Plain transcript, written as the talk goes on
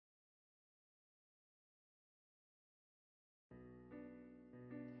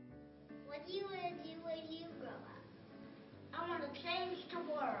when you grow up? I want to change the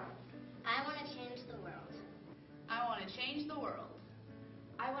world. I want to change the world. I want to change the world.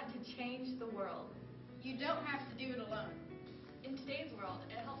 I want to change the world. You don't have to do it alone. In today's world,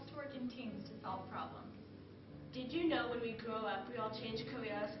 it helps to work in teams to solve problems. Did you know when we grow up, we all change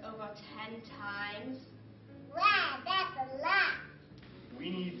careers over 10 times? Wow, that's a lot. We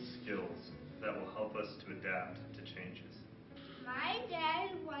need skills that will help us to adapt to changes. My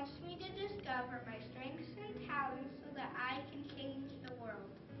dad wants me to discover my strengths and talents so that I can change the world.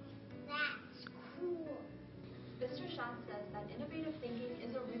 That's cool. Mr. Sean says that innovative thinking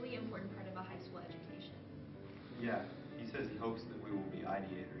is a really important part of a high school education. Yeah, he says he hopes that we will be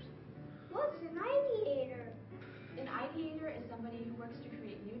ideators. What's an ideator? An ideator is somebody who works to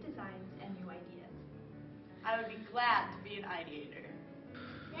create new designs and new ideas. I would be glad to be an ideator.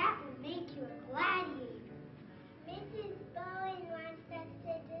 That would make you a gladiator. Mrs. Bowen wants us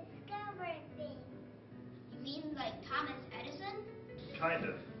to discover things. You mean like Thomas Edison? Kind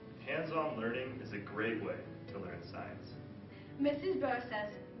of. Hands-on learning is a great way to learn science. Mrs. Burr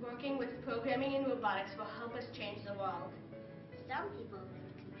says working with programming and robotics will help us change the world. Some people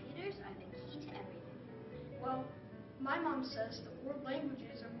think computers are the key to everything. Well, my mom says that world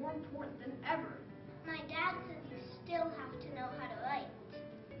languages are more important than ever. My dad says you still have to know how to write.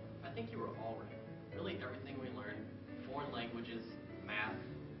 I think you were all right. Really everything we learn, foreign languages, math,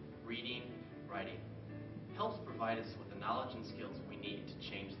 reading, writing, helps provide us with the knowledge and skills we need to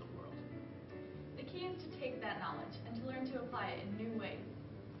change the world. The key is to take that knowledge and to learn to apply it in new ways.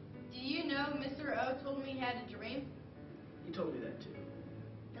 Do you know Mr. O told me he had a dream? He told me that too.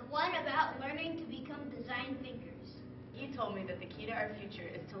 The one about learning to become design thinkers. He told me that the key to our future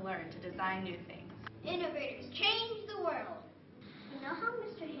is to learn to design new things. Innovators change the world. You know how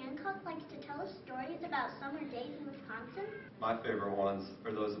Mr. Hancock likes to tell us stories about summer days in Wisconsin? My favorite ones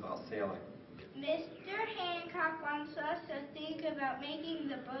are those about sailing. Mr. Hancock wants us to think about making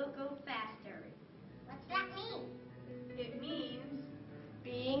the boat go faster. What's that mean? It means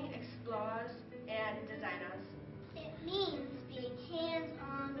being explorers and designers. It means being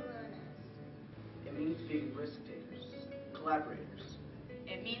hands-on learners. It means being risk takers, collaborators.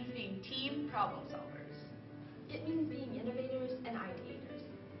 It means being team problem solvers. It means being innovators and ideators.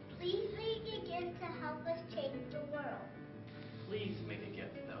 Please make a gift to help us change the world. Please make a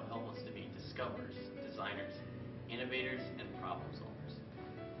gift that will help us to be discoverers, designers, innovators, and problem solvers.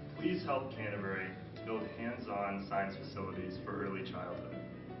 Please help Canterbury to build hands-on science facilities for early childhood,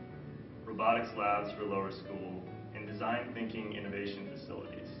 robotics labs for lower school, and design thinking innovation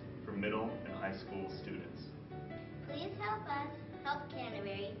facilities for middle and high school students. Please help us help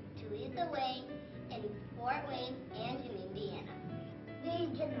Canterbury to lead the way in Fort Wayne and in Indiana.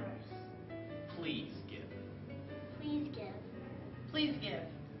 Legionnaires. Please give. Please give. Please give.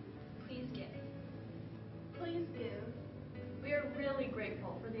 Please give. Please give. We are really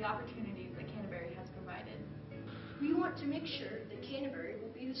grateful for the opportunities that Canterbury has provided. We want to make sure that Canterbury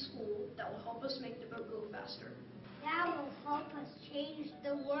will be the school that will help us make the boat go faster. That will help us change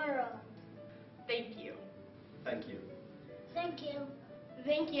the world. Thank you. Thank you. Thank you.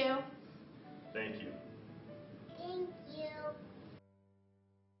 Thank you. Thank you. Thank you.